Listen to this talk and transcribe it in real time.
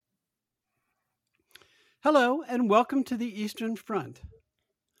Hello, and welcome to the Eastern Front.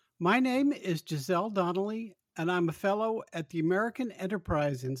 My name is Giselle Donnelly, and I'm a fellow at the American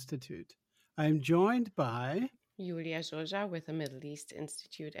Enterprise Institute. I am joined by Iulia with the Middle East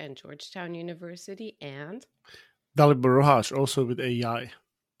Institute and Georgetown University, and Dalibor, also with AI.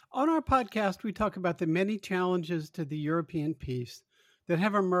 On our podcast, we talk about the many challenges to the European peace that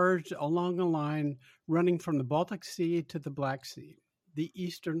have emerged along a line running from the Baltic Sea to the Black Sea, the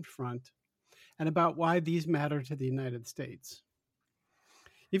Eastern Front, and about why these matter to the United States.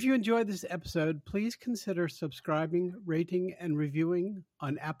 If you enjoyed this episode, please consider subscribing, rating, and reviewing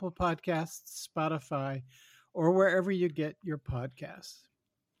on Apple Podcasts, Spotify, or wherever you get your podcasts.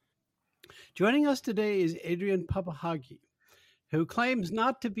 Joining us today is Adrian Papahagi, who claims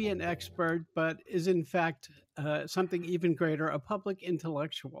not to be an expert, but is in fact something even greater, a public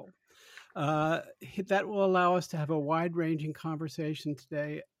intellectual. That will allow us to have a wide-ranging conversation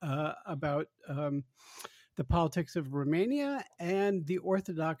today about the politics of Romania and the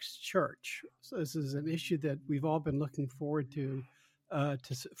Orthodox Church. So this is an issue that we've all been looking forward to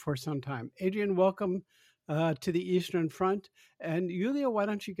for some time. Adrian, welcome to the Eastern Front. And Iulia, why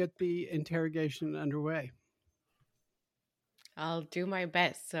don't you get the interrogation underway? I'll do my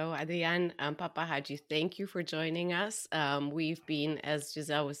best. So, Adrian Papahagi, thank you for joining us. We've been, as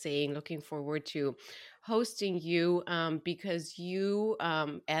Giselle was saying, looking forward to hosting you because you,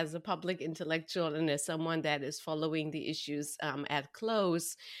 as a public intellectual and as someone that is following the issues at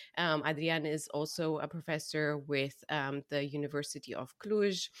close, Adrian is also a professor with the University of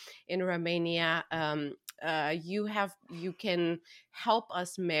Cluj in Romania. You can help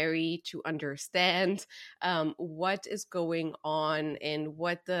us, Mary, to understand what is going on and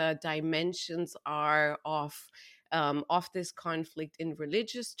what the dimensions are of this conflict in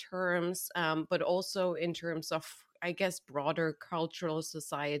religious terms, but also in terms of, I guess, broader cultural,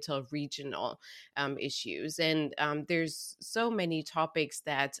 societal, regional issues. And there's so many topics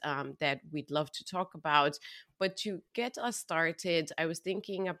that we'd love to talk about. But to get us started, I was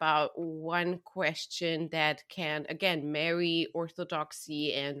thinking about one question that can, again, marry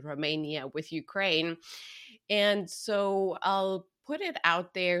Orthodoxy and Romania with Ukraine. And so I'll put it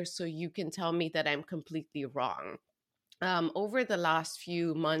out there so you can tell me that I'm completely wrong. Over the last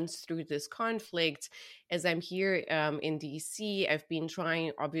few months through this conflict, as I'm here in DC, I've been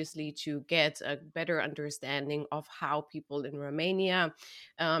trying, obviously, to get a better understanding of how people in Romania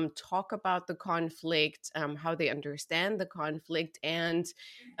talk about the conflict, how they understand the conflict. And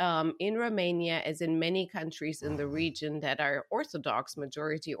in Romania, as in many countries in the region that are Orthodox,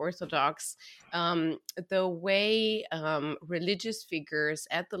 majority Orthodox, the way religious figures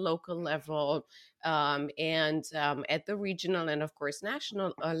at the local level and at the regional and, of course,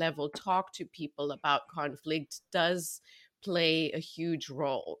 national level talk to people about conflict does play a huge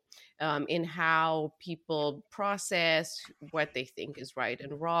role in how people process what they think is right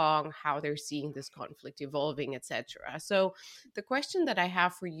and wrong, how they're seeing this conflict evolving, etc. So the question that I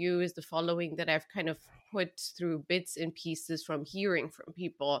have for you is the following, that I've kind of put through bits and pieces from hearing from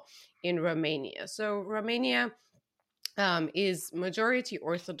people in Romania. So Romania is majority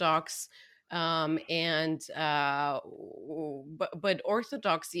Orthodox, but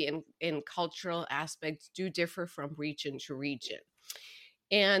Orthodoxy and cultural aspects do differ from region to region.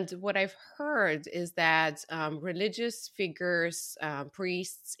 And what I've heard is that religious figures,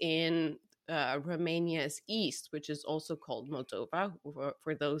 priests in Romania's east, which is also called Moldova,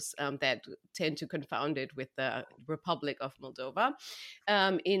 for those that tend to confound it with the Republic of Moldova,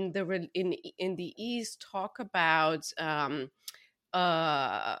 in the east, talk about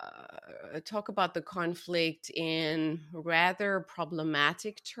the conflict in rather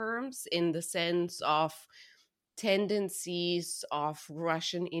problematic terms, in the sense of tendencies of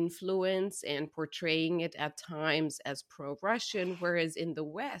Russian influence and portraying it at times as pro-Russian, whereas in the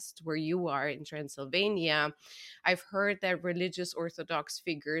West, where you are in Transylvania, I've heard that religious Orthodox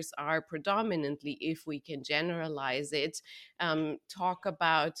figures are predominantly, if we can generalize it, they're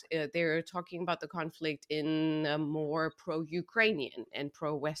talking about the conflict in a more pro-Ukrainian and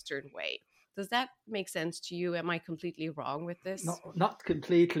pro-Western way. Does that make sense to you? Am I completely wrong with this? Not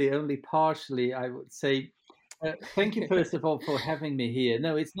completely, only partially, I would say. Thank you, first of all, for having me here.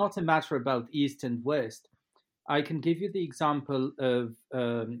 No, it's not a matter about East and West. I can give you the example of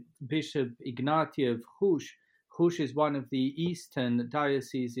Bishop Ignatiev Hush. Hush is one of the eastern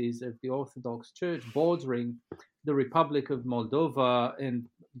dioceses of the Orthodox Church, bordering the Republic of Moldova and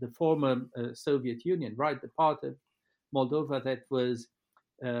the former Soviet Union, right? The part of Moldova that was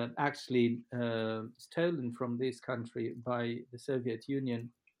actually stolen from this country by the Soviet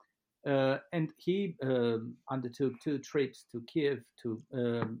Union. And he undertook 2 trips to Kiev, to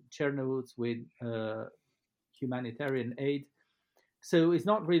Chernovitz with humanitarian aid. So it's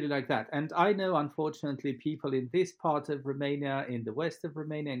not really like that. And I know, unfortunately, people in this part of Romania, in the west of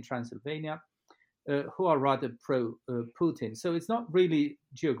Romania, in Transylvania, who are rather pro-Putin. So it's not really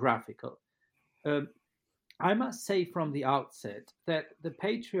geographical. I must say from the outset that the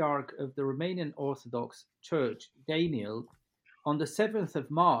patriarch of the Romanian Orthodox Church, Daniel, on the 7th of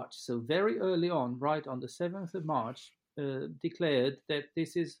March, so very early on, right on the 7th of March, declared that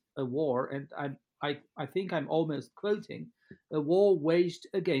this is a war, and I think I'm almost quoting, a war waged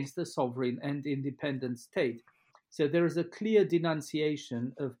against a sovereign and independent state. So there is a clear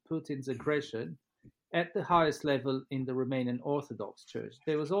denunciation of Putin's aggression at the highest level in the Romanian Orthodox Church.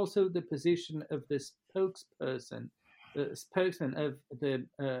 There was also the position of the spokesman of the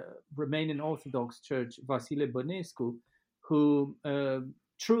Romanian Orthodox Church, Vasile Bănescu, who,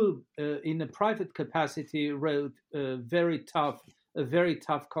 in a private capacity, wrote a very tough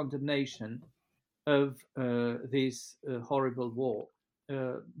condemnation of this horrible war.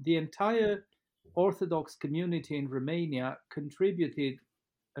 The entire Orthodox community in Romania contributed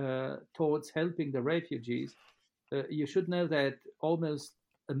towards helping the refugees. You should know that almost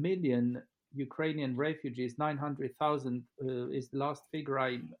 1 million Ukrainian refugees, 900,000 is the last figure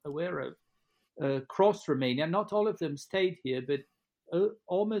I'm aware of, crossed Romania. Not all of them stayed here, but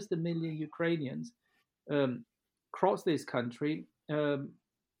almost 1 million Ukrainians crossed this country,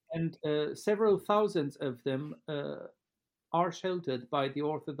 and several thousands of them are sheltered by the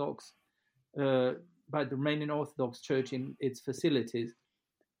Romanian Orthodox Church in its facilities.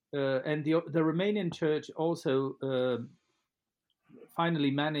 And the Romanian Church also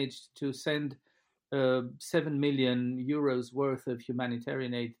finally managed to send 7 million euros worth of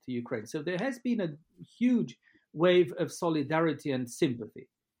humanitarian aid to Ukraine. So there has been a huge wave of solidarity and sympathy.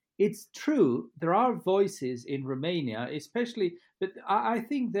 It's true, there are voices in Romania, especially, but I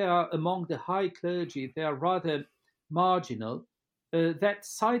think they are among the high clergy, they are rather marginal, that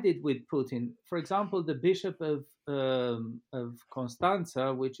sided with Putin. For example, the Bishop of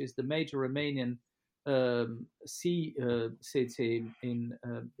Constanța, which is the major Romanian sea city in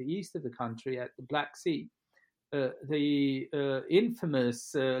the east of the country at the Black Sea, the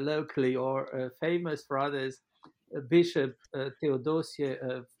infamous locally or famous for others, Bishop Theodosie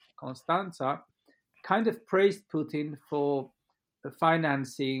of Constanța, kind of praised Putin for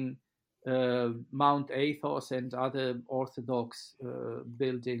financing Mount Athos and other Orthodox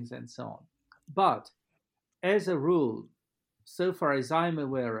buildings and so on. But as a rule, so far as I'm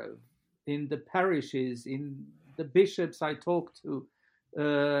aware of, in the parishes, in the bishops I talk to,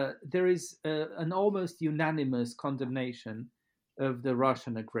 there is an almost unanimous condemnation of the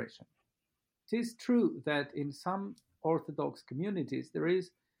Russian aggression. It is true that in some Orthodox communities there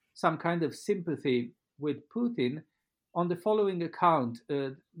is some kind of sympathy with Putin on the following account.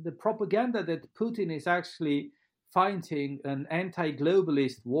 The propaganda that Putin is actually fighting an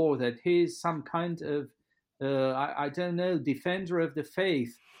anti-globalist war, that he is some kind of, I don't know, defender of the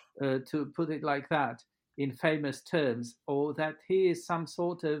faith, to put it like that, in famous terms, or that he is some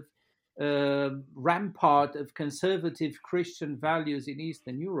sort of rampart of conservative Christian values in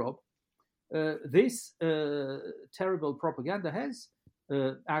Eastern Europe. This terrible propaganda has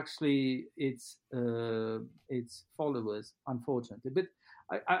actually its followers, unfortunately. But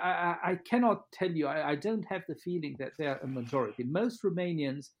I cannot tell you, I don't have the feeling that they are a majority. Most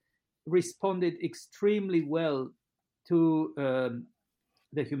Romanians responded extremely well to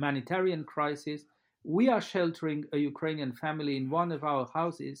the humanitarian crisis. We are sheltering a Ukrainian family in one of our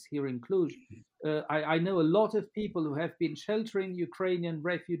houses here in Cluj. I know a lot of people who have been sheltering Ukrainian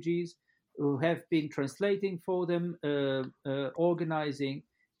refugees, who have been translating for them, organizing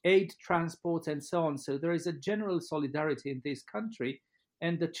aid transports and so on. So there is a general solidarity in this country,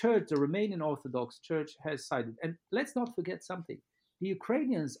 and the church, the Romanian Orthodox Church, has sided. And let's not forget something. The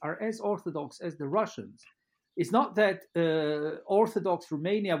Ukrainians are as Orthodox as the Russians. It's not that Orthodox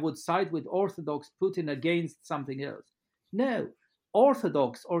Romania would side with Orthodox Putin against something else. No,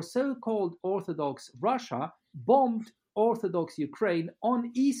 Orthodox or so-called Orthodox Russia bombed Orthodox Ukraine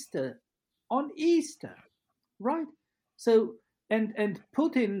on Easter, right? So, and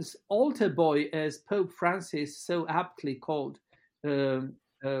Putin's altar boy, as Pope Francis so aptly called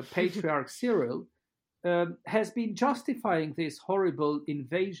Patriarch Cyril, has been justifying this horrible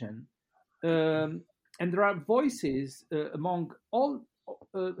invasion. And there are voices among all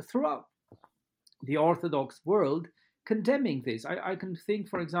throughout the Orthodox world condemning this. I can think,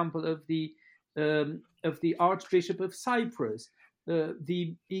 for example, of the Archbishop of Cyprus,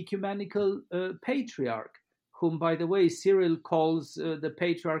 the ecumenical patriarch, whom, by the way, Cyril calls the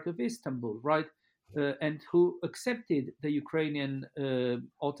Patriarch of Istanbul, right? And who accepted the Ukrainian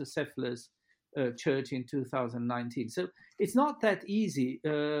autocephalous church in 2019. So it's not that easy.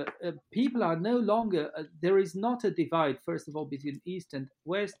 People are no longer, there is not a divide, first of all, between East and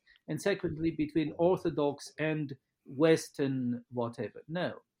West, and secondly, between Orthodox and Western whatever.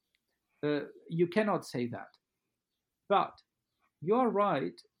 No, you cannot say that. But you are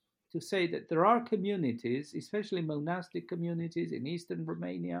right to say that there are communities, especially monastic communities in Eastern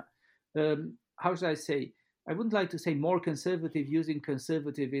Romania. How should I say? I wouldn't like to say more conservative, using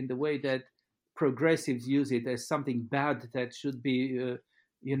conservative in the way that progressives use it as something bad that should be,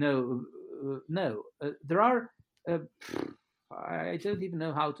 no. There are, I don't even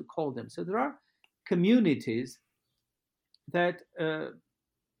know how to call them. So there are communities that,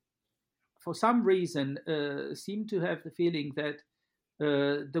 for some reason, seem to have the feeling that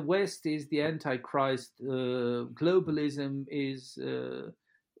the West is the Antichrist, globalism is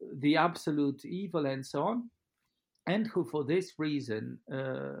the absolute evil, and so on, and who, for this reason,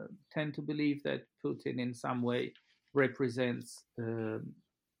 tend to believe that Putin in some way represents the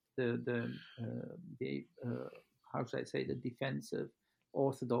how should I say, the defense of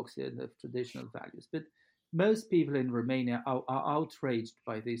orthodoxy and of traditional values. But most people in Romania are outraged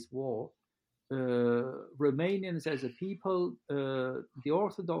by this war. Romanians as a people, the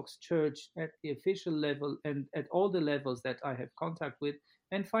Orthodox Church at the official level and at all the levels that I have contact with,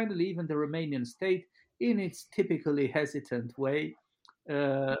 and finally even the Romanian state in its typically hesitant way.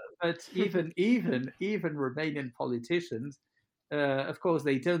 But even Romanian politicians, of course,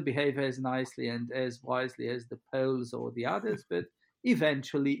 they don't behave as nicely and as wisely as the Poles or the others, but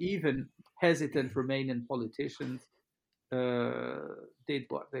eventually even hesitant Romanian politicians did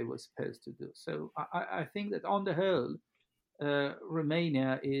what they were supposed to do. So I think that on the whole,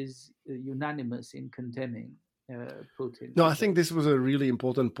 Romania is unanimous in condemning Putin. No, I think this was a really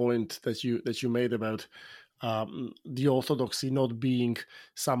important point that you made about the Orthodoxy not being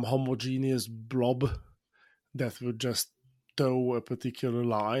some homogeneous blob that would just toe a particular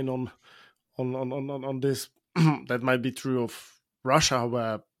line on this. That might be true of Russia,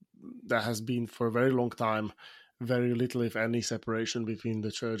 where there has been for a very long time very little, if any, separation between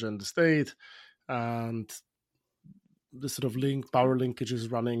the church and the state, and the sort of power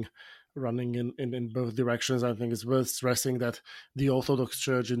linkages running in both directions. I think it's worth stressing that the Orthodox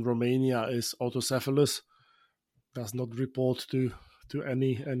Church in Romania is autocephalous, does not report to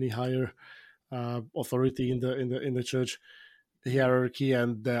any higher authority in the church hierarchy,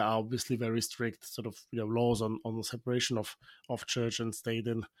 and there are obviously very strict sort of laws on the separation of church and state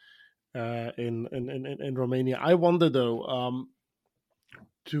in Romania. I wonder though,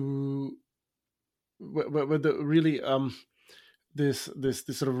 to whether really this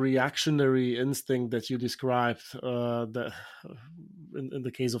sort of reactionary instinct that you described, that in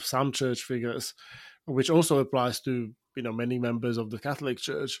the case of some church figures, which also applies to many members of the Catholic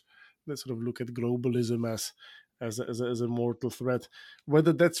Church, that sort of look at globalism as a mortal threat,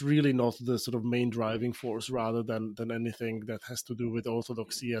 whether that's really not the sort of main driving force rather than anything that has to do with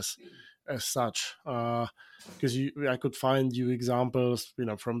orthodoxy as such. Because I could find you examples,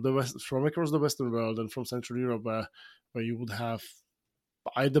 from the West, from across the Western world and from Central Europe, where you would have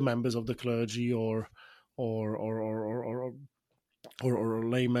either members of the clergy or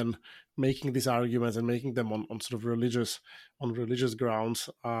laymen making these arguments and making them on sort of religious grounds.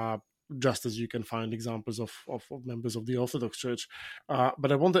 Just as you can find examples of members of the Orthodox Church.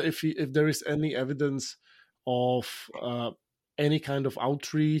 But I wonder if there is any evidence of any kind of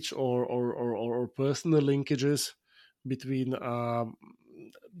outreach or personal linkages between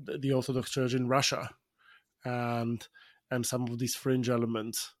the Orthodox Church in Russia and some of these fringe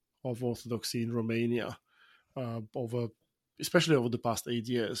elements of Orthodoxy in Romania, especially over the past 8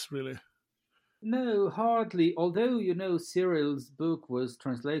 years, really. No, hardly. Although, Cyril's book was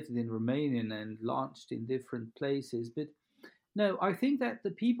translated in Romanian and launched in different places. But no, I think that the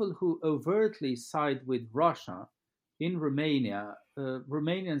people who overtly side with Russia in Romania,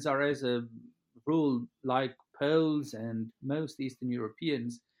 Romanians are, as a rule, like Poles and most Eastern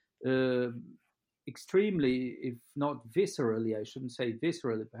Europeans, extremely, if not viscerally, I shouldn't say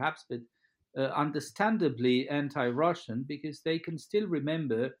viscerally perhaps, but understandably anti-Russian, because they can still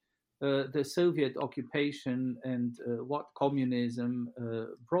remember the Soviet occupation and what communism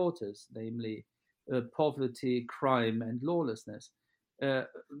brought us, namely poverty, crime, and lawlessness.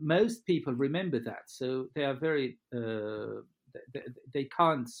 Most people remember that, so they are very, they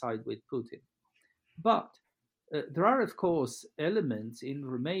can't side with Putin. But there are, of course, elements in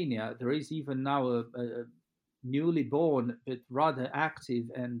Romania. There is even now a newly born but rather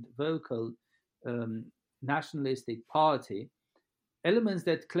active and vocal nationalistic party, elements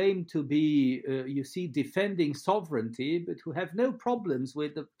that claim to be, defending sovereignty, but who have no problems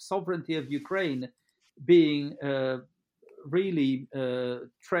with the sovereignty of Ukraine being really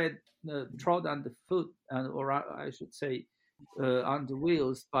trod underfoot, or I should say, under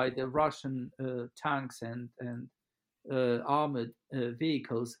wheels by the Russian tanks and armored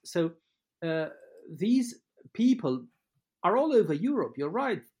vehicles. So these people are all over Europe. You're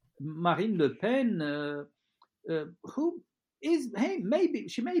right. Marine Le Pen, who is, maybe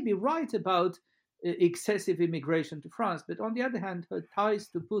she may be right about excessive immigration to France, but on the other hand, her ties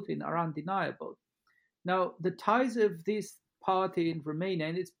to Putin are undeniable. Now, the ties of this party in Romania,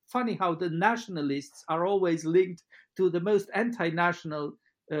 and it's funny how the nationalists are always linked to the most anti-national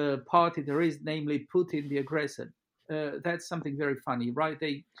party there is, namely Putin, the aggressor. That's something very funny, right?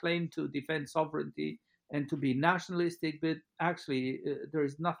 They claim to defend sovereignty and to be nationalistic, but actually there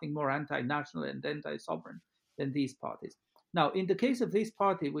is nothing more anti-national and anti-sovereign than these parties. Now, in the case of this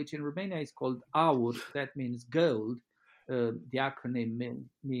party, which in Romania is called AUR, that means gold, the acronym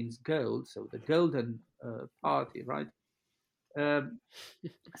means gold, so the golden party, right?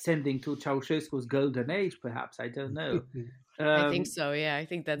 Sending to Ceausescu's golden age, perhaps, I don't know. I think so, yeah, I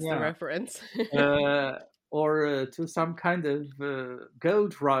think that's the reference. Or to some kind of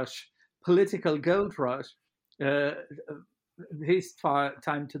gold rush, political gold rush, this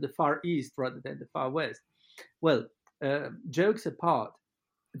time to the Far East rather than the Far West. Well, jokes apart,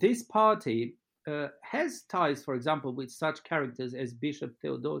 this party has ties, for example, with such characters as Bishop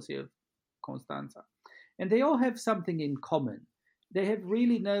Theodosie of Constanța. And they all have something in common. They have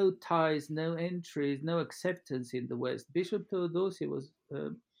really no ties, no entries, no acceptance in the West. Bishop Theodosie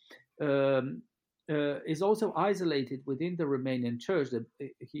is also isolated within the Romanian church.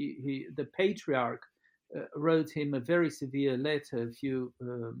 The patriarch wrote him a very severe letter a few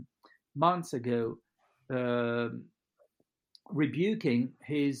months ago, rebuking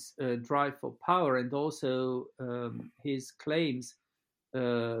his drive for power and also his claims.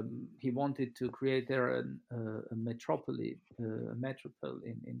 He wanted to create there a metropole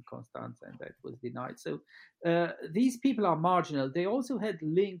in Constanța, and that was denied. So these people are marginal. They also had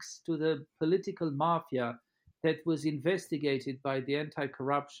links to the political mafia that was investigated by the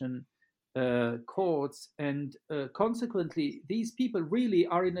anti-corruption courts, and consequently, these people really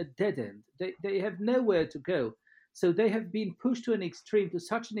are in a dead end. They have nowhere to go. So they have been pushed to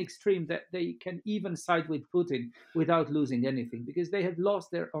such an extreme that they can even side with Putin without losing anything, because they have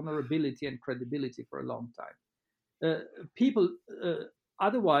lost their honorability and credibility for a long time. People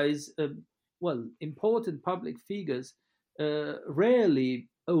otherwise, important public figures rarely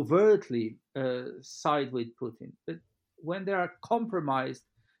overtly side with Putin. But when they are compromised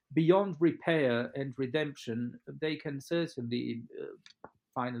beyond repair and redemption, they can certainly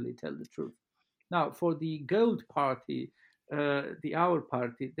finally tell the truth. Now, for the Gold Party, the Our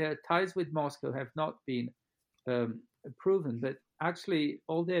Party, their ties with Moscow have not been proven, but actually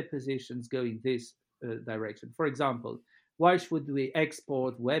all their positions go in this direction. For example, why should we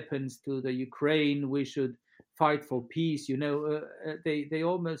export weapons to the Ukraine? We should fight for peace. You know, they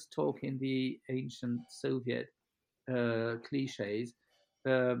almost talk in the ancient Soviet cliches.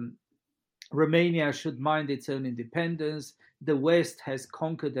 Romania should mind its own independence. The West has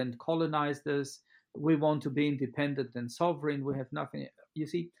conquered and colonized us. We want to be independent and sovereign. We have nothing. You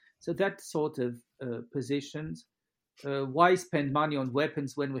see, so that sort of positions. Why spend money on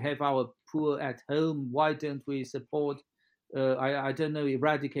weapons when we have our poor at home? Why don't we support, I don't know,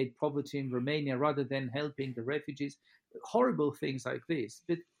 eradicate poverty in Romania rather than helping the refugees? Horrible things like this.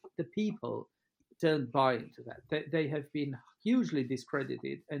 But the people don't buy into that. They have been hugely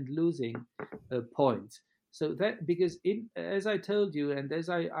discredited and losing points. So that, because as I told you, and as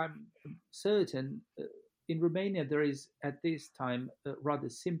I'm certain, in Romania there is at this time rather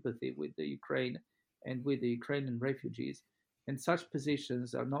sympathy with the Ukraine and with the Ukrainian refugees, and such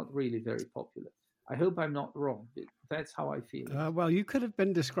positions are not really very popular. I hope I'm not wrong, but that's how I feel. Well, you could have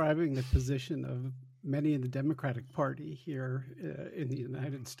been describing the position of many in the Democratic Party here in the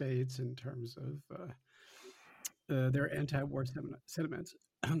United States in terms of their anti-war sentiments.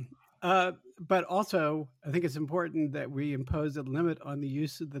 But also, I think it's important that we impose a limit on the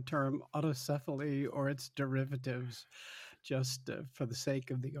use of the term autocephaly or its derivatives, just for the sake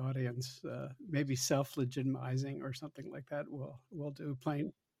of the audience. Maybe self-legitimizing or something like that will do.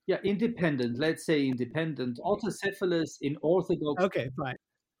 Plain. Yeah, independent. Let's say independent. Autocephalous in Orthodox. Okay, fine.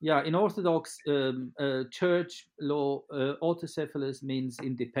 Yeah, in Orthodox Church law, autocephalous means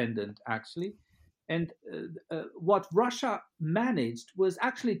independent, actually. And what Russia managed was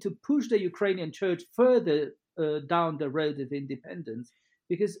actually to push the Ukrainian church further down the road of independence,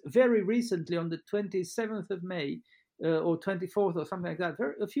 because very recently, on the 27th of May, or 24th or something like that,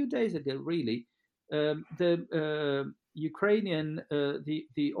 a few days ago, really, the Ukrainian,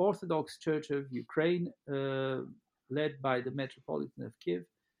 the Orthodox Church of Ukraine, led by the Metropolitan of Kiev,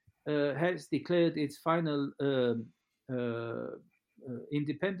 has declared its final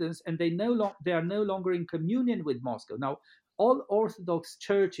independence, and they are no longer in communion with Moscow. Now, all Orthodox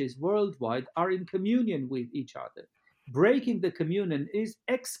churches worldwide are in communion with each other. Breaking the communion is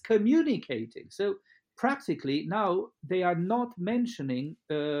excommunicating. So practically now they are not mentioning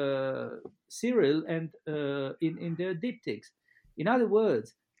Cyril and in their diptychs. In other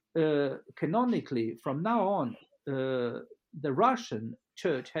words, canonically, from now on, the Russian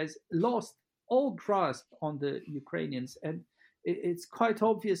church has lost all grasp on the Ukrainians, and it's quite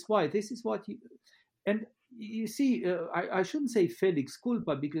obvious why. This is what you see. I shouldn't say Felix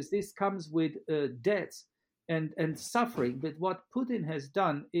culpa, because this comes with debts and suffering. But what Putin has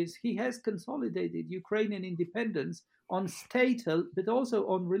done is he has consolidated Ukrainian independence on statal, but also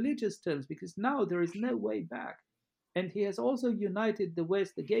on religious terms, because now there is no way back. And he has also united the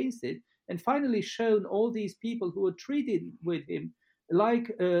West against it, and finally shown all these people who were treated with him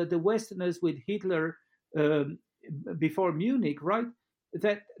like the Westerners with Hitler before Munich, right?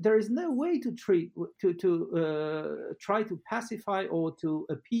 That there is no way to try to pacify or to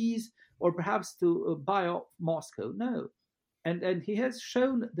appease or perhaps to buy off Moscow. No, and he has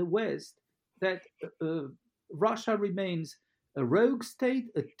shown the West that Russia remains a rogue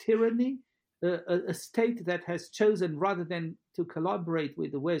state, a tyranny, a state that has chosen, rather than to collaborate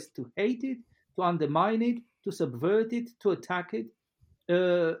with the West, to hate it, to undermine it, to subvert it, to attack it,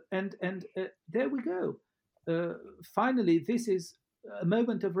 and there we go. Finally, this is a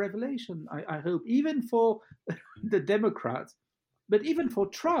moment of revelation, I hope, even for the Democrats, but even for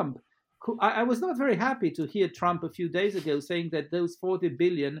Trump. I was not very happy to hear Trump a few days ago saying that those 40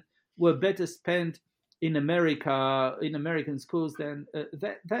 billion were better spent in America, in American schools, than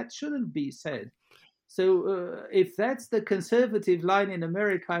that shouldn't be said. So if that's the conservative line in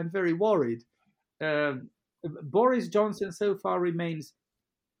America, I'm very worried. Boris Johnson so far remains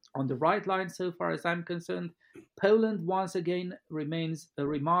on the right line, so far as I'm concerned. Poland once again remains a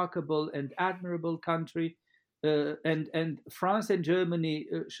remarkable and admirable country, and France and Germany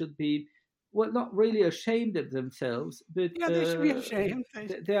should be, well, not really ashamed of themselves, but they should be ashamed.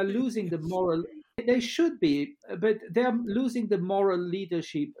 They are losing the moral. They should be, but they are losing the moral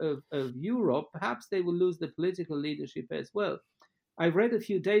leadership of Europe. Perhaps they will lose the political leadership as well. I read a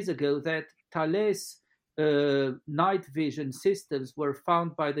few days ago that Thales night vision systems were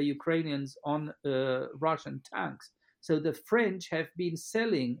found by the Ukrainians on Russian tanks. So the French have been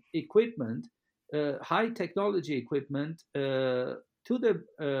selling equipment, high technology equipment, to the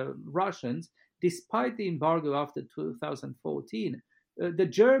Russians, despite the embargo after 2014. The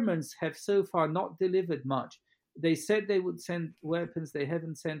Germans have so far not delivered much. They said they would send weapons. They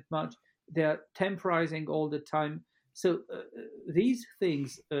haven't sent much. They're temporizing all the time. So these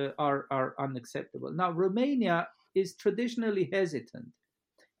things are unacceptable. Now, Romania is traditionally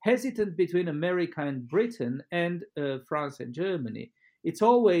hesitant between America and Britain and France and Germany. It's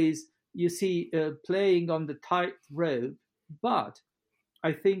always, you see, playing on the tight rope. But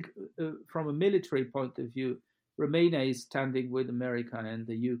I think from a military point of view, Romania is standing with America and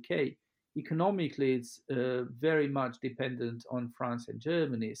the UK. Economically, it's very much dependent on France and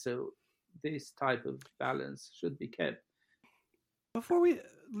Germany. So this type of balance should be kept. Before we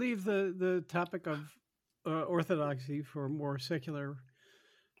leave the topic of orthodoxy for more secular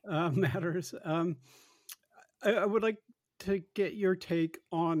matters, I would like to get your take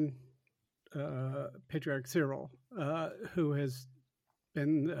on Patriarch Cyril, who has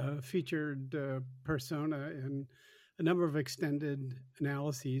been a featured persona in a number of extended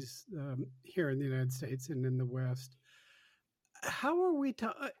analyses here in the United States and in the West. How are we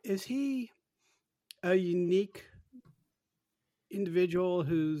is he a unique individual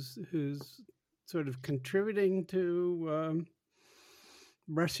who's sort of contributing to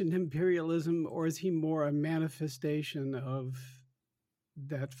Russian imperialism, or is he more a manifestation of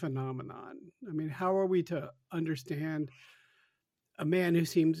that phenomenon? I mean, how are we to understand a man who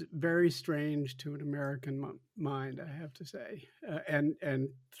seems very strange to an American mind, I have to say, and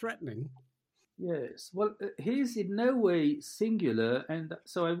threatening? Yes, well, he's in no way singular, and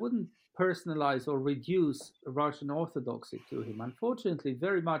so I wouldn't personalize or reduce Russian Orthodoxy to him. Unfortunately,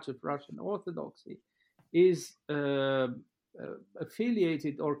 very much of Russian Orthodoxy is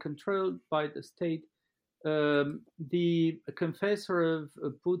affiliated or controlled by the state. The confessor of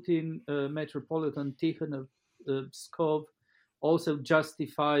Putin, Metropolitan Tikhon of Pskov, also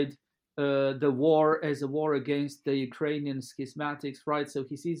justified the war as a war against the Ukrainian schismatics, right? So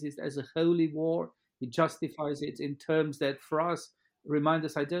he sees this as a holy war. He justifies it in terms that for us remind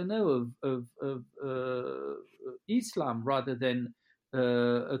us, I don't know, of Islam rather than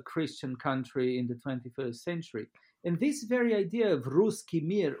a Christian country in the 21st century. And this very idea of Ruski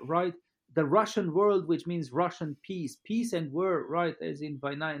Mir, right? The Russian world, which means Russian peace and war, right? As in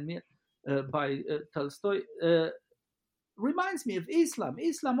Vaina and Mir by Tolstoy, reminds me of Islam.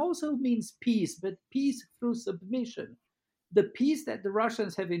 Islam also means peace, but peace through submission. The peace that the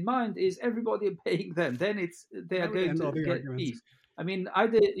Russians have in mind is everybody obeying them. Then they are going to get peace. I mean,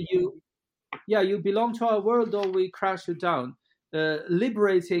 either you belong to our world or we crash you down.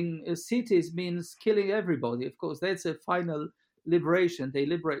 Liberating cities means killing everybody. Of course, that's a final liberation. They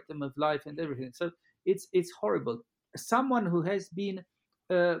liberate them of life and everything. So it's horrible. Someone who has been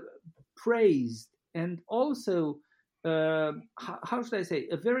praised and also, how should I say,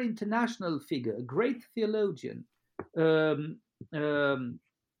 a very international figure, a great theologian.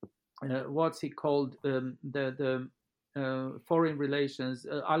 What's he called? The foreign relations,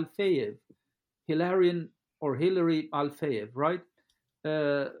 Alfeyev, Hilary Alfeyev, right?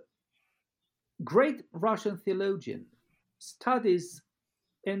 Great Russian theologian, studies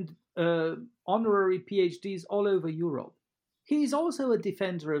and honorary PhDs all over Europe. He is also a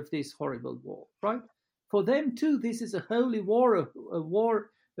defender of this horrible war, right? For them too, this is a holy war, a war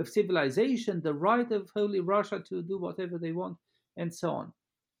of civilization, the right of Holy Russia to do whatever they want, and so on.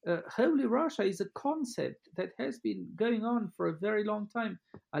 Holy Russia is a concept that has been going on for a very long time.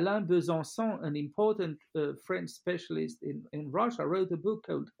 Alain Besançon, an important French specialist in Russia, wrote a book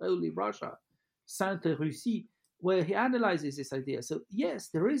called Holy Russia, Sainte Russie, where he analyzes this idea. So yes,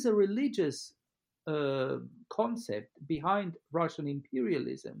 there is a religious concept behind Russian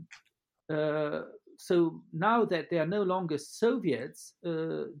imperialism. So now that they are no longer Soviets,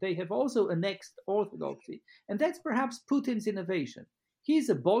 they have also annexed Orthodoxy. And that's perhaps Putin's innovation. He's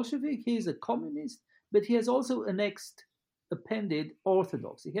a Bolshevik, he's a communist, but he has also appended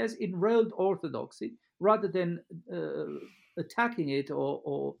Orthodoxy. He has enrolled Orthodoxy rather than attacking it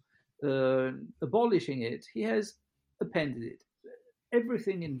or abolishing it. He has appended it.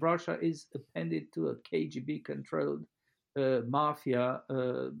 Everything in Russia is appended to a KGB-controlled mafia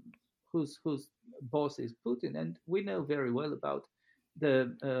whose boss is Putin. And we know very well about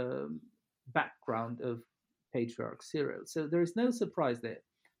the background of Patriarch Cyril. So there is no surprise there.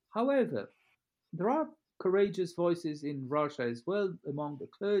 However, there are courageous voices in Russia as well among the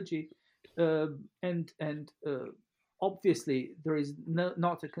clergy, and obviously there is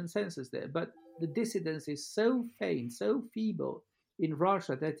not a consensus there. But the dissidence is so faint, so feeble in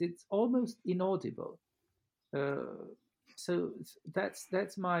Russia that it's almost inaudible. So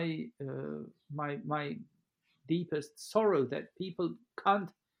that's my my deepest sorrow, that people can't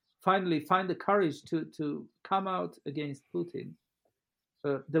finally find the courage to come out against Putin,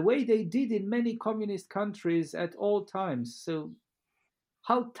 the way they did in many communist countries at all times. So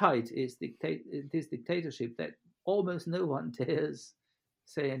how tight is this dictatorship that almost no one dares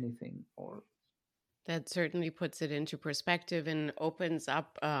say anything? Or that certainly puts it into perspective and opens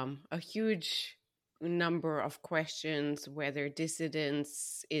up a huge number of questions: whether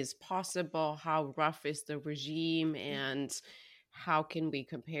dissidence is possible, how rough is the regime, and how can we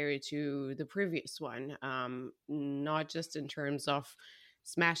compare it to the previous one, not just in terms of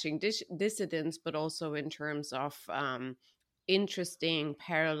smashing dissidents, but also in terms of interesting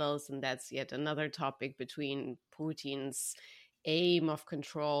parallels. And that's yet another topic between Putin's aim of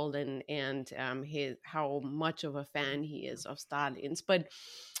control and his how much of a fan he is of Stalin's. But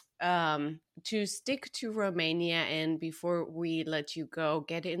to stick to Romania, and before we let you go,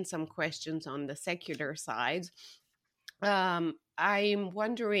 get in some questions on the secular side. I'm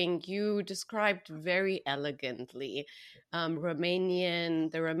wondering, you described very elegantly the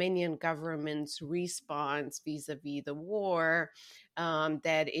Romanian government's response vis-a-vis the war,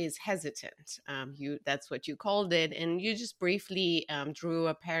 that is hesitant. That's what you called it, and you just briefly drew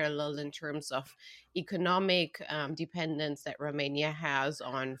a parallel in terms of economic dependence that Romania has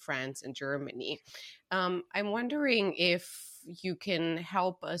on France and Germany. I'm wondering if you can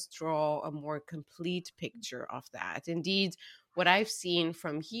help us draw a more complete picture of that. Indeed, what I've seen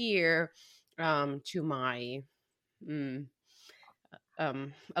from here, to my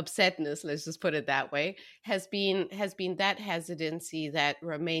upsetness, let's just put it that way, has been that hesitancy that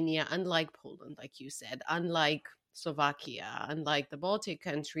Romania, unlike Poland, like you said, unlike Slovakia, unlike the Baltic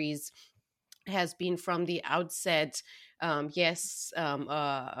countries, has been from the outset,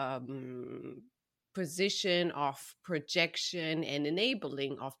 position of projection and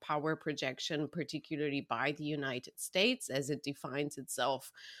enabling of power projection, particularly by the United States, as it defines itself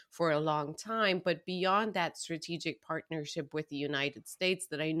for a long time. But beyond that strategic partnership with the United States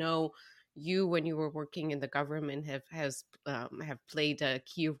that I know you, when you were working in the government, have played a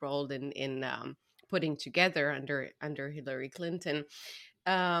key role in putting together under Hillary Clinton.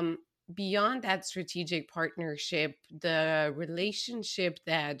 Beyond that strategic partnership, the relationship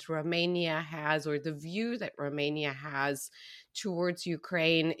that Romania has, or the view that Romania has towards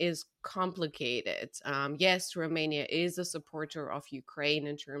Ukraine, is complicated. Yes, Romania is a supporter of Ukraine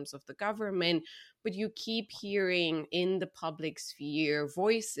in terms of the government, but you keep hearing in the public sphere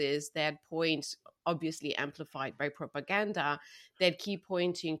voices that point, obviously amplified by propaganda, that keep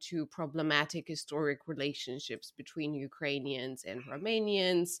pointing to problematic historic relationships between Ukrainians and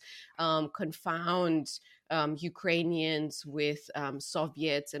Romanians, confound Ukrainians with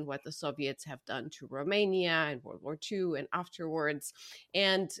Soviets and what the Soviets have done to Romania in World War II and afterwards.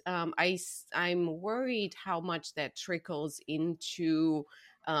 And I'm worried how much that trickles into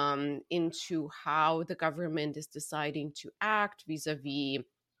how the government is deciding to act vis-a-vis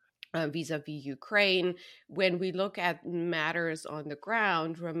Ukraine. When we look at matters on the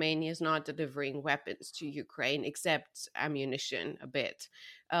ground, Romania is not delivering weapons to Ukraine except ammunition a bit.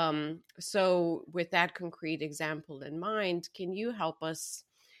 So with that concrete example in mind, can you help us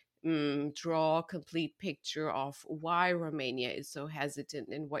draw a complete picture of why Romania is so hesitant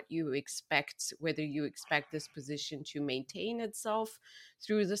and what you expect, whether you expect this position to maintain itself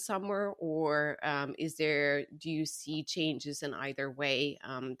through the summer, or do you see changes in either way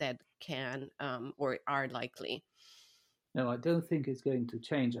that can or are likely? No, I don't think it's going to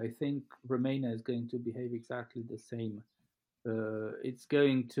change. I think Romania is going to behave exactly the same. It's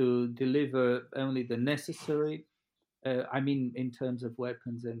going to deliver only the necessary, in terms of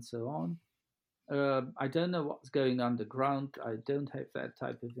weapons and so on. I don't know what's going underground. I don't have that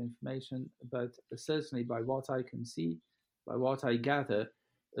type of information, but certainly by what I can see, by what I gather,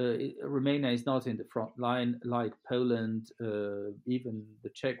 Romania is not in the front line like Poland, even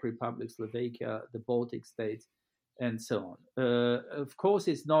the Czech Republic, Slovakia, the Baltic states, and so on. Of course,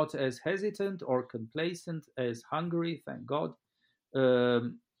 it's not as hesitant or complacent as Hungary, thank God.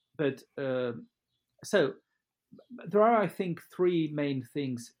 So there are, I think, three main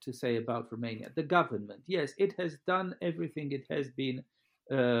things to say about Romania. The government, yes, it has done everything it has been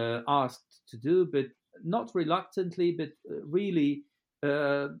asked to do, but not reluctantly, but really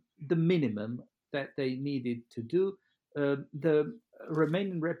the minimum that they needed to do. The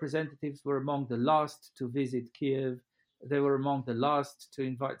Romanian representatives were among the last to visit Kiev. They were among the last to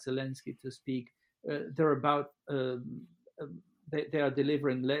invite Zelensky to speak. They're about they are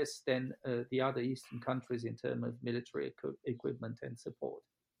delivering less than the other Eastern countries in terms of military equipment and support.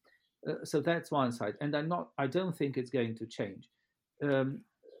 So that's one side, and I don't think it's going to change. The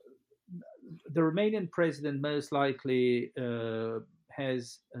Romanian president most likely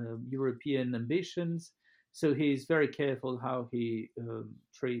has European ambitions, so he's very careful how he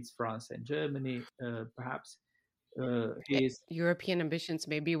treats France and Germany. Perhaps his European ambitions.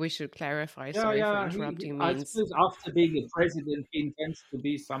 Maybe we should clarify. Yeah, Sorry for yeah. interrupting. I Means suppose after being a president, he intends to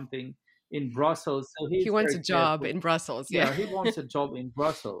be something in Brussels. So he he's wants very a job careful. in Brussels. Yeah, he wants a job in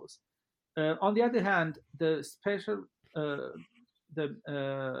Brussels. On the other hand, the special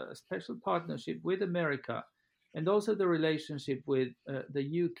partnership with America and also the relationship with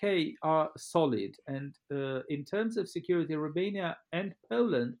the UK are solid. And in terms of security, Romania and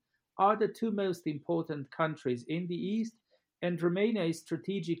Poland are the two most important countries in the East. And Romania is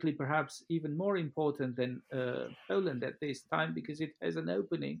strategically perhaps even more important than Poland at this time because it has an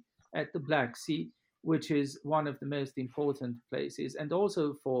opening at the Black Sea, which is one of the most important places, and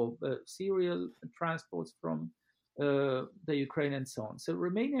also for cereal transports from the Ukraine and so on. So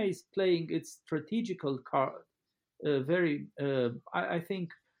Romania is playing its strategical card very, I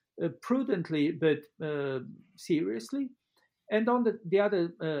think, prudently but seriously. And on the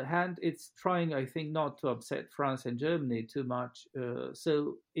other hand, it's trying, I think, not to upset France and Germany too much.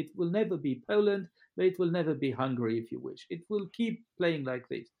 So it will never be Poland, but it will never be Hungary, if you wish. It will keep playing like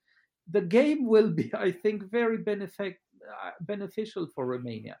this. The game will be, I think, very beneficial for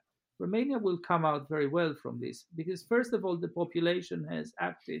Romania. Romania will come out very well from this because, first of all, the population has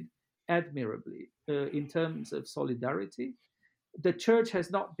acted admirably in terms of solidarity. The church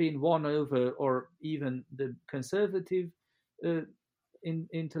has not been won over, or even the conservative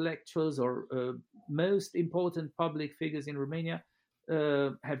intellectuals or most important public figures in Romania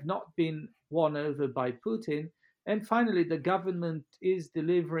have not been won over by Putin. And finally, the government is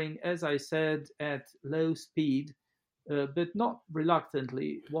delivering, as I said, at low speed, but not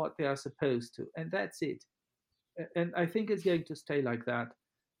reluctantly, what they are supposed to. And that's it. And I think it's going to stay like that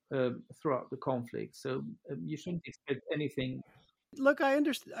throughout the conflict. So you shouldn't expect anything. Look, I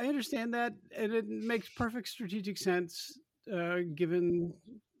understand that, and it makes perfect strategic sense given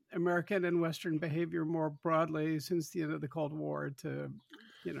American and Western behavior more broadly since the end of the Cold War to,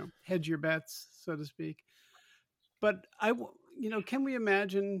 hedge your bets, so to speak. But can we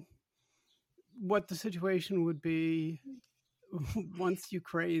imagine what the situation would be once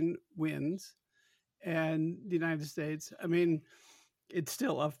Ukraine wins and the United States? I mean, it's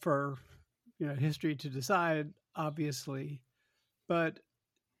still up for history to decide, obviously, but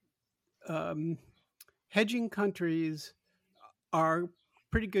hedging countries are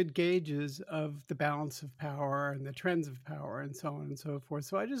pretty good gauges of the balance of power and the trends of power and so on and so forth.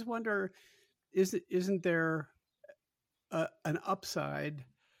 So I just wonder, isn't there an upside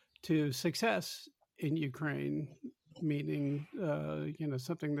to success in Ukraine, meaning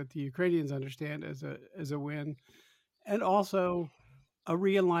something that the Ukrainians understand as a win, and also a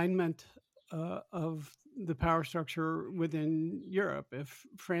realignment of the power structure within Europe? If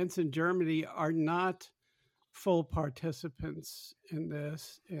France and Germany are not full participants in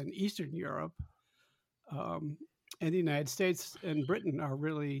this, in Eastern Europe, and the United States and Britain are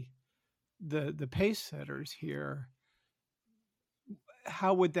really the pace setters here,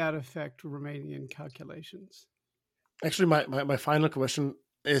 how would that affect Romanian calculations? Actually, my final question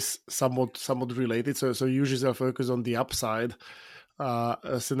is somewhat related. So usually I focus on the upside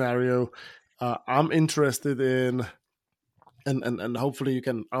scenario. I'm interested in, and hopefully you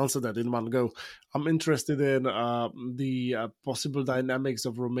can answer that in one go. I'm interested in the possible dynamics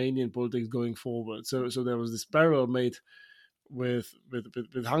of Romanian politics going forward. So there was this parallel made with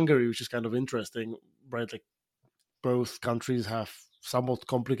Hungary, which is kind of interesting, right? Like both countries have somewhat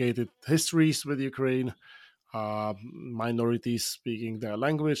complicated histories with Ukraine, minorities speaking their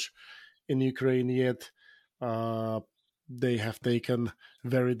language in Ukraine, yet they have taken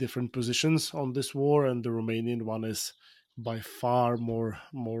very different positions on this war, and the Romanian one is by far more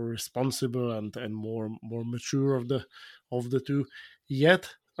responsible and more mature of the two.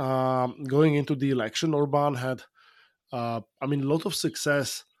 Yet going into the election, Orban had a lot of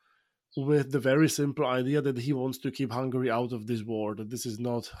success with the very simple idea that he wants to keep Hungary out of this war, that this is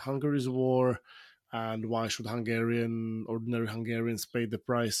not Hungary's war, and why should ordinary Hungarians pay the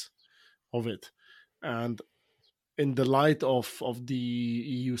price of it? And in the light of the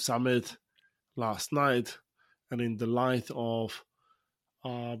EU summit last night, and in the light of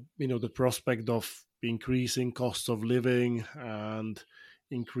the prospect of increasing costs of living and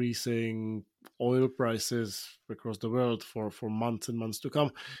increasing oil prices across the world for months and months to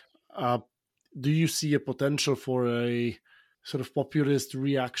come, do you see a potential for a sort of populist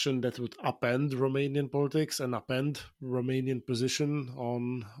reaction that would upend Romanian politics and upend Romanian position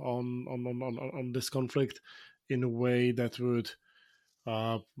on this conflict in a way that would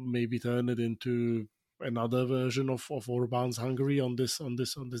maybe turn it into another version of Orban's Hungary on this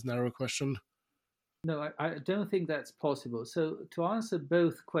narrow question? No, I don't think that's possible. So to answer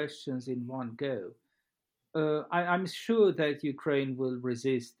both questions in one go, I'm sure that Ukraine will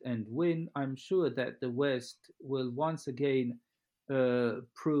resist and win. I'm sure that the West will once again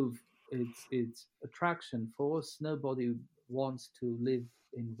prove its attraction force. Nobody wants to live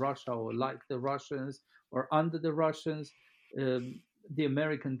in Russia or like the Russians or under the Russians. The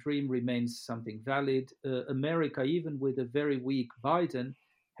American dream remains something valid. America, even with a very weak Biden,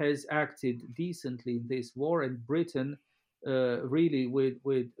 has acted decently in this war, and Britain really with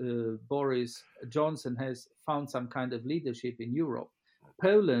Boris Johnson has found some kind of leadership in Europe.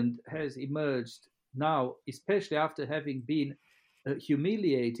 Poland has emerged now, especially after having been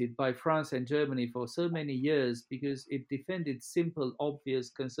humiliated by France and Germany for so many years because it defended simple,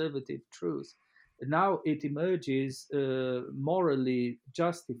 obvious, conservative truths. Now it emerges morally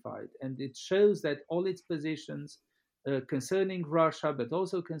justified, and it shows that all its positions concerning Russia, but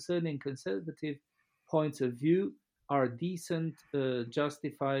also concerning conservative points of view, are decent,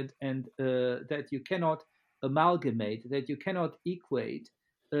 justified, and that you cannot amalgamate, that you cannot equate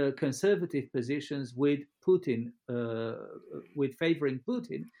conservative positions with Putin, with favoring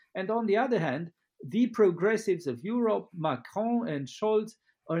Putin. And on the other hand, the progressives of Europe, Macron and Scholz,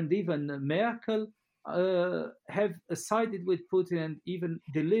 and even Merkel, have sided with Putin and even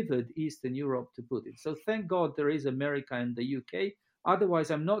delivered Eastern Europe to Putin. So thank God there is America and the UK.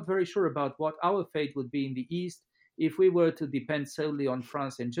 Otherwise, I'm not very sure about what our fate would be in the East if we were to depend solely on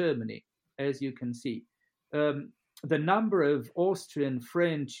France and Germany, as you can see. The number of Austrian,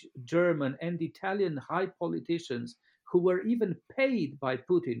 French, German, and Italian high politicians who were even paid by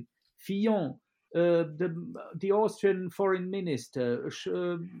Putin, Fillon, the Austrian foreign minister,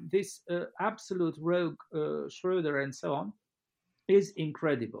 this absolute rogue Schröder, and so on, is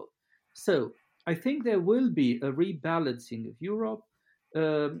incredible. So I think there will be a rebalancing of Europe.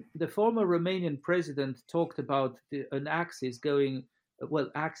 The former Romanian president talked about an axis going well,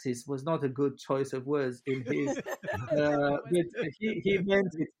 axis was not a good choice of words in his, but he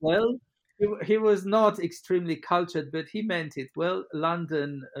meant it well. He was not extremely cultured, but he meant it well.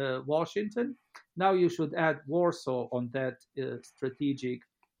 London, Washington. Now you should add Warsaw on that strategic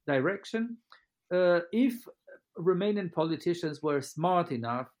direction. If Romanian politicians were smart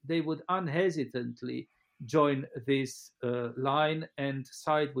enough, they would unhesitantly join this line and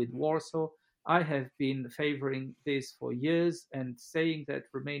side with Warsaw. I have been favoring this for years and saying that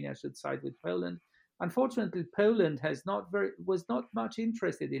Romania should side with Poland. Unfortunately, Poland was not much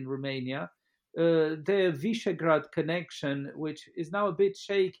interested in Romania. Their Visegrad connection, which is now a bit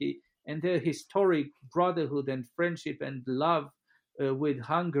shaky, and their historic brotherhood and friendship and love with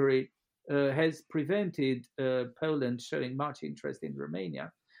Hungary has prevented Poland showing much interest in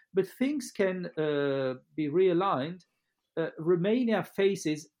Romania. But things can be realigned. Romania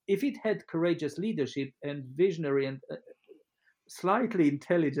faces, if it had courageous leadership and visionary and slightly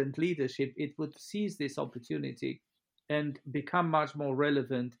intelligent leadership, it would seize this opportunity and become much more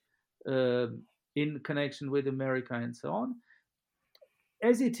relevant in connection with America and so on.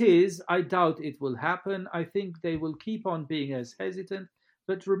 As it is, I doubt it will happen. I think they will keep on being as hesitant,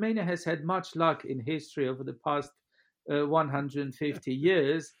 but Romania has had much luck in history over the past 150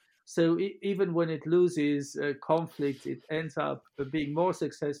 years. So even when it loses conflict, it ends up being more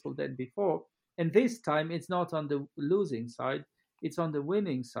successful than before. And this time, it's not on the losing side; it's on the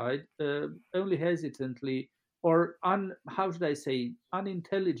winning side. Only hesitantly, or how should I say,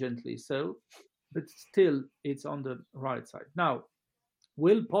 unintelligently so, but still, it's on the right side. Now,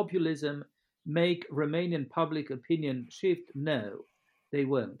 will populism make Romanian public opinion shift? No, they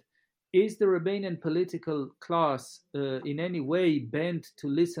won't. Is the Romanian political class in any way bent to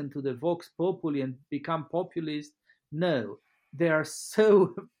listen to the Vox Populi and become populist? No. They are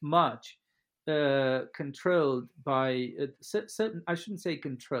so much controlled by certain, I shouldn't say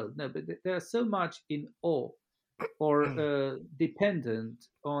controlled, no, but they are so much in awe or dependent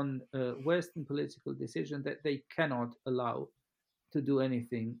on Western political decision that they cannot allow to do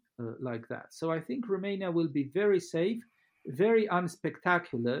anything like that. So I think Romania will be very safe, very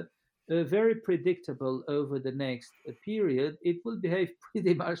unspectacular, very predictable over the next period. It will behave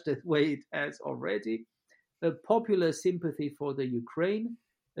pretty much the way it has already. Popular sympathy for the Ukraine,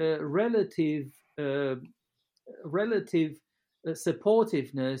 relative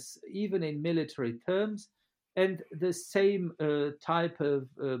supportiveness, even in military terms, and the same type of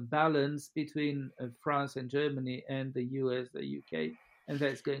balance between France and Germany and the US, the UK, and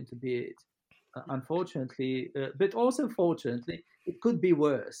that's going to be it. Unfortunately, but also fortunately, it could be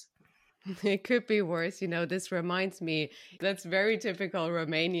worse. It could be worse. You know, this reminds me, that's very typical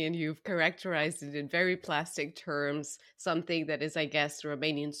Romanian. You've characterized it in very plastic terms, something that is, I guess,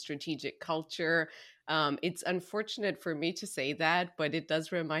 Romanian strategic culture. It's unfortunate for me to say that, but it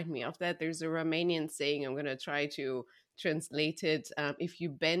does remind me of that. There's a Romanian saying, I'm going to try to translate it. If you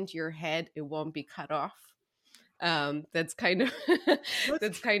bend your head, it won't be cut off. That's kind of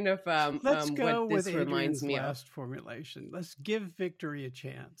let's go what with this reminds Adrian's me last formulation. Let's give victory a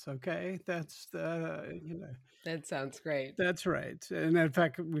chance. Okay, that's That sounds great. That's right. And in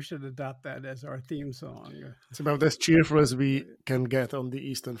fact, we should adopt that as our theme song. It's about as cheerful as we can get on the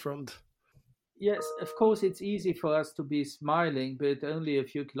Eastern Front. Yes, of course, it's easy for us to be smiling, but only a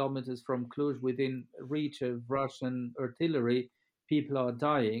few kilometers from Cluj, within reach of Russian artillery, people are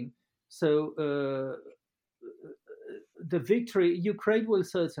dying. So the victory, Ukraine will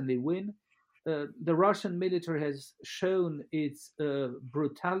certainly win. The Russian military has shown its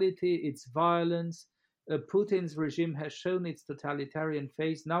brutality, its violence. Putin's regime has shown its totalitarian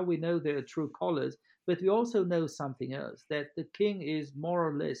face. Now we know their true colors, but we also know something else, that the king is more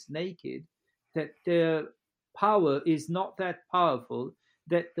or less naked, that their power is not that powerful,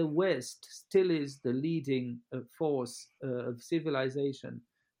 that the West still is the leading force of civilization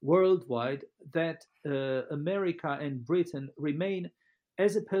worldwide, that America and Britain remain,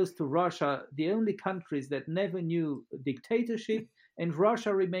 as opposed to Russia, the only countries that never knew dictatorship, and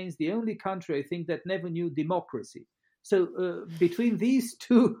Russia remains the only country, I think, that never knew democracy. So between these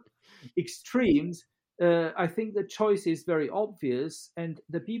two extremes, I think the choice is very obvious, and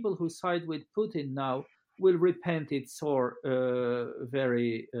the people who side with Putin now will repent it sore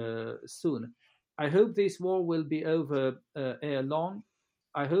very soon. I hope this war will be over ere long.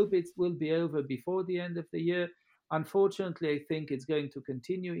 I hope it will be over before the end of the year. Unfortunately, I think it's going to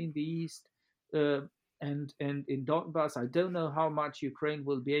continue in the east and in Donbass. I don't know how much Ukraine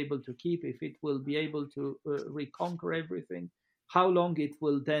will be able to keep, if it will be able to reconquer everything, how long it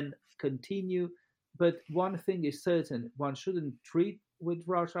will then continue. But one thing is certain, one shouldn't treat with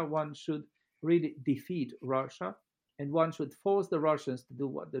Russia, one should really defeat Russia. And one should force the Russians to do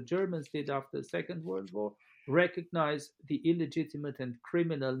what the Germans did after the Second World War, recognize the illegitimate and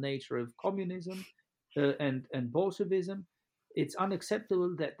criminal nature of communism and Bolshevism. It's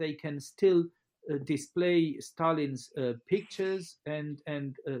unacceptable that they can still display Stalin's pictures and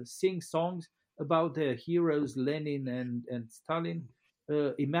sing songs about their heroes Lenin and Stalin.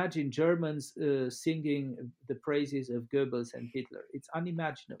 Imagine Germans singing the praises of Goebbels and Hitler. It's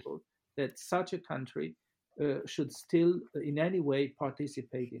unimaginable that such a country should still in any way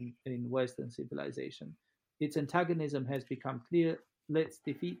participate in Western civilization. Its antagonism has become clear. Let's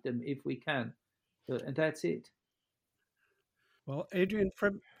defeat them if we can. And that's it. Well, Adrian,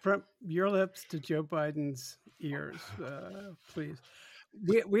 from your lips to Joe Biden's ears, please.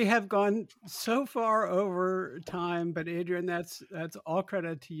 We have gone so far over time, but Adrian, that's all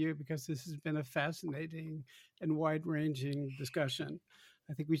credit to you, because this has been a fascinating and wide-ranging discussion.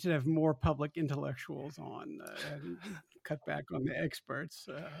 I think we should have more public intellectuals on and cut back on the experts.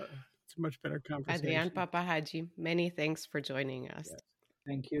 It's a much better conversation. Adrian Papahagi, many thanks for joining us. Yes.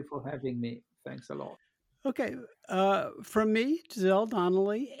 Thank you for having me. Thanks a lot. Okay, from me, Giselle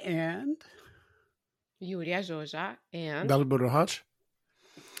Donnelly, and Iulia Joja and Dalibor.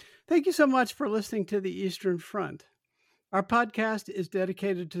 Thank you so much for listening to the Eastern Front. Our podcast is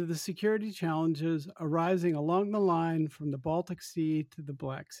dedicated to the security challenges arising along the line from the Baltic Sea to the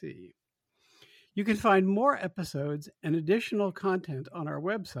Black Sea. You can find more episodes and additional content on our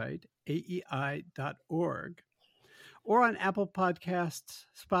website, aei.org, or on Apple Podcasts,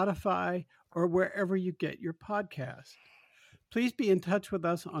 Spotify, or wherever you get your podcasts. Please be in touch with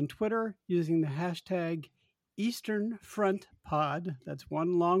us on Twitter using the hashtag EasternFrontPod, that's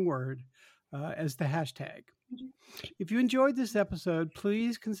one long word, as the hashtag. If you enjoyed this episode,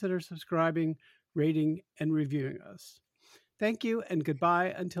 please consider subscribing, rating, and reviewing us. Thank you, and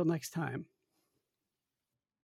goodbye until next time.